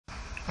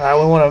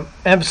We want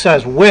to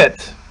emphasize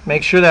width.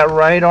 Make sure that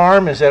right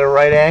arm is at a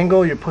right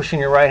angle. You're pushing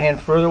your right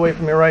hand further away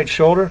from your right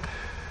shoulder.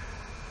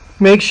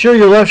 Make sure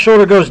your left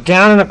shoulder goes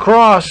down and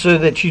across so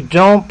that you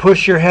don't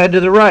push your head to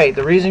the right.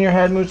 The reason your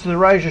head moves to the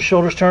right is your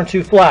shoulders turn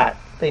too flat.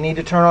 They need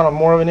to turn on a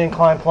more of an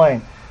inclined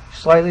plane.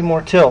 Slightly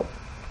more tilt.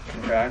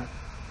 Okay.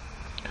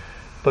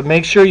 But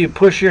make sure you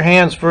push your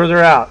hands further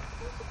out.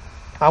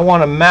 I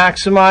want to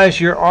maximize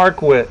your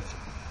arc width.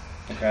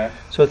 Okay.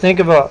 So think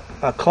of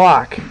a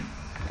clock.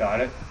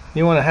 Got it.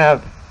 You want to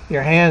have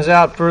your hands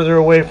out further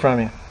away from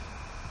you.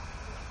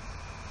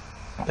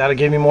 That'll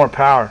give you more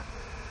power.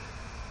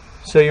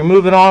 So you're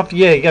moving off.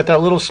 Yeah, you got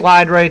that little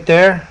slide right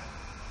there.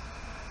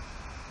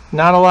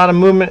 Not a lot of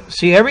movement.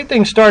 See,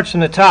 everything starts from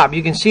the top.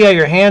 You can see how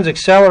your hands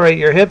accelerate.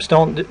 Your hips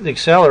don't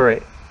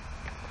accelerate.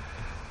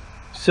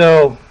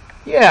 So,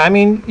 yeah, I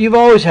mean, you've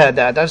always had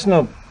that. That's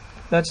no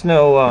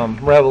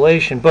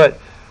revelation. But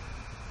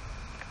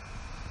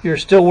you're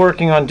still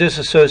working on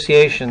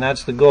disassociation.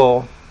 That's the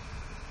goal.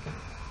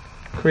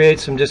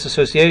 Create some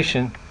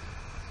disassociation.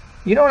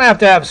 You don't have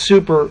to have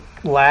super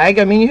lag.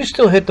 I mean, you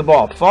still hit the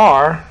ball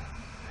far.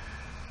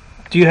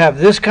 Do you have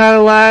this kind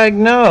of lag?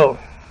 No.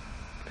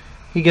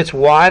 He gets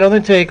wide on the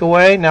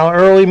takeaway. Now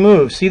early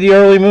move. See the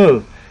early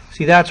move.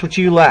 See, that's what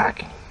you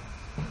lack.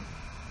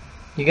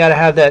 You got to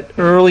have that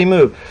early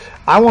move.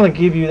 I want to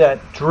give you that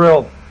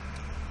drill.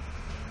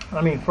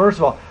 I mean, first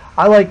of all,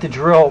 I like to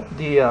drill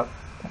the,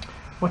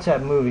 what's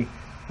that movie?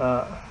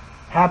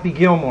 Happy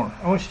Gilmore.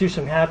 I want you to do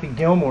some Happy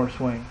Gilmore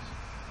swings,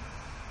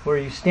 where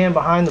you stand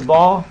behind the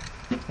ball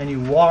and you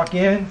walk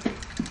in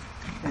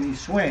and you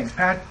swing.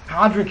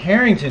 Patrick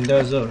Harrington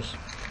does those.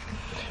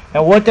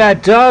 And what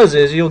that does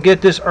is you'll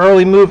get this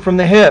early move from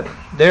the hip.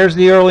 There's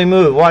the early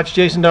move. Watch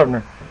Jason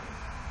Dubner.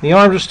 The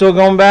arms are still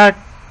going back.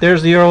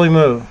 There's the early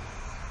move.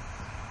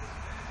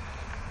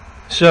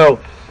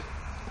 So,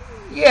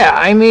 yeah,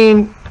 I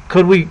mean,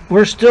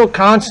 we're still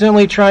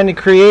constantly trying to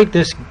create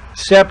this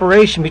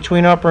separation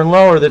between upper and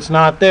lower that's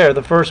not there.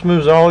 The first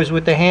move's always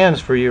with the hands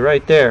for you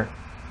right there.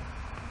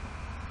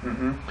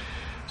 Mm-hmm.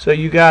 So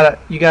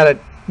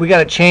we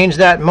gotta change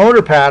that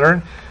motor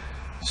pattern.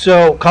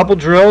 So a couple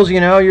drills, you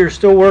know, you're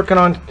still working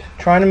on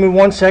trying to move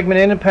one segment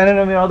independent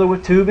of the other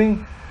with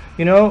tubing.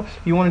 You know,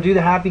 you want to do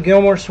the Happy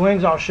Gilmore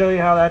swings. I'll show you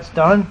how that's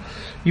done.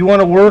 You want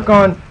to work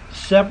on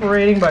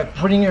separating by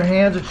putting your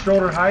hands at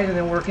shoulder height and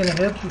then working the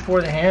hips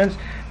before the hands.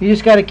 You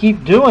just got to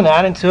keep doing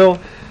that until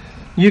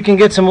you can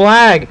get some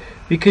lag,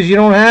 because you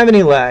don't have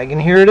any lag.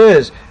 And here it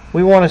is.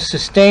 We want to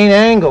sustain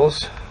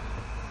angles.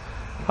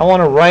 I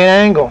want a right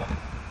angle.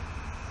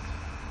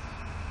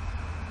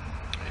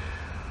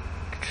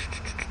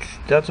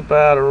 That's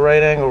about a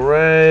right angle,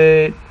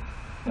 right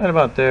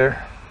about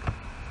there.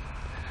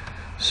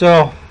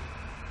 So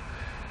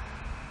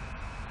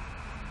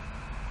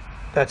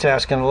that's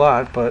asking a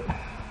lot, but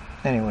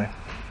anyway.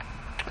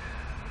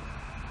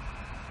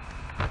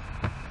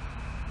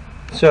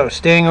 So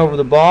staying over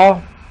the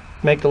ball,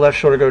 make the left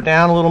shoulder go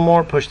down a little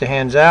more, push the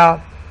hands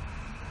out.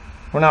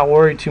 We're not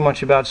worried too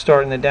much about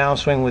starting the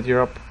downswing with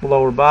your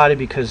lower body,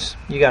 because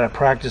you got to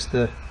practice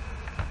the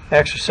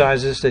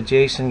exercises that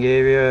Jason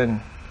gave you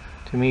and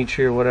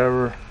Dimitri or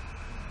whatever.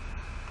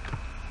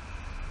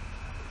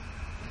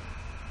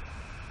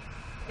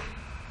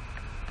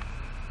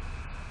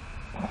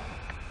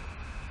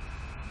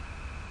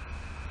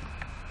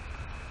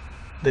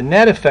 The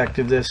net effect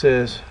of this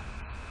is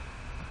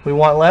we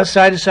want less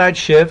side to side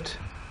shift,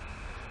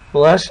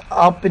 less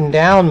up and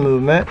down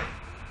movement,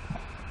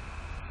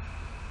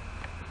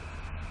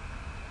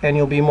 and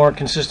you'll be more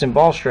consistent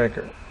ball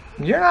striker.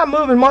 You're not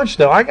moving much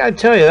though. I gotta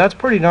tell you, that's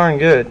pretty darn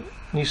good.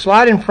 You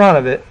slide in front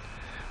of it.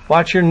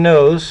 Watch your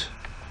nose.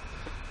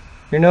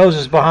 Your nose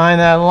is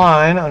behind that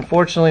line.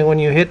 Unfortunately, when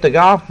you hit the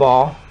golf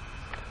ball,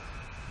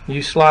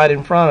 you slide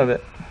in front of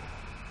it.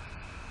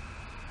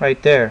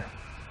 Right there.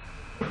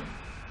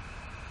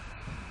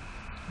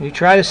 You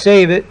try to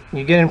save it.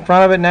 You get in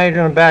front of it, now you're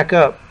going to back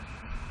up.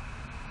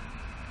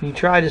 You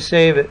try to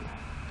save it,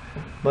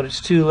 but it's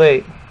too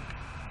late.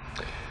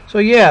 So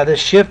yeah, the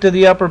shift of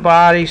the upper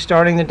body,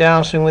 starting the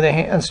downswing with the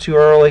hands too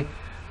early,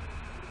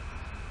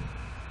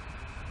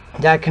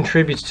 that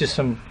contributes to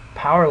some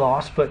power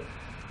loss. But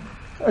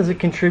does it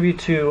contribute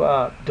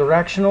to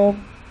directional?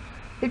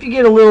 If you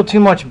get a little too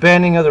much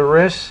bending of the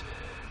wrists,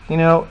 you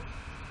know,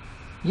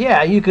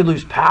 yeah, you could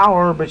lose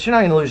power, but you're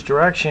not going to lose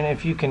direction.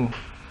 If you can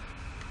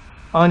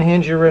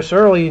unhinge your wrists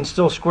early and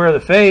still square the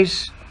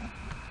face,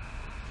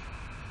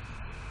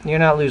 you're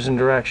not losing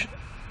direction.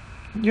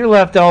 Your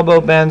left elbow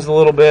bends a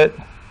little bit.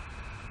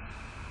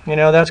 You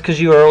know, that's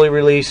because you early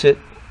release it.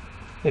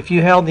 If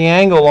you held the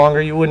angle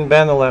longer, you wouldn't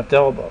bend the left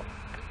elbow.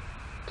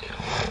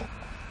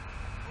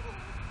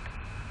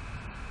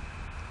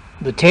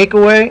 The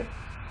takeaway,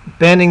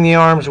 bending the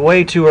arms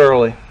way too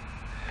early.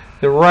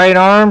 The right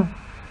arm,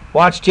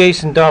 watch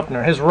Jason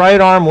Dupner. His right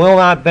arm will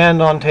not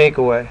bend on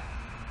takeaway.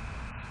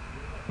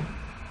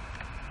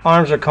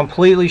 Arms are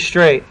completely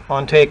straight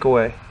on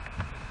takeaway.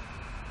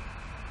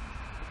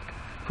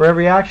 For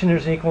every action,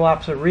 there's an equal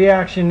opposite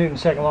reaction.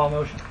 Newton's second law of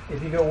motion.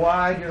 If you go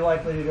wide, you're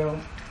likely to go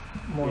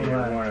more Yeah,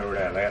 lag. going over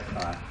that last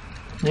time.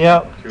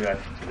 Yep. Through that,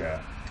 yeah.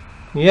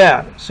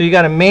 Yeah, so you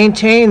got to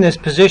maintain this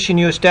position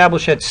you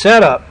establish at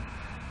setup.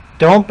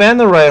 Don't bend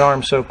the right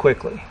arm so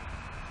quickly.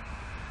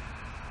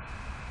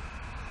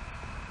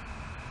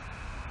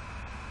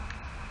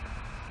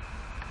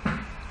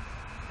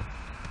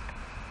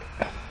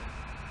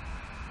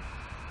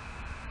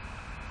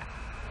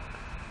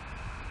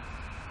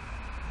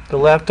 The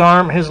left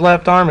arm, his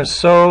left arm is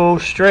so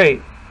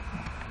straight.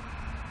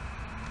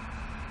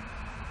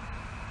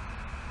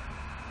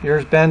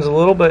 Yours bends a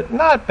little bit,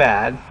 not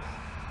bad.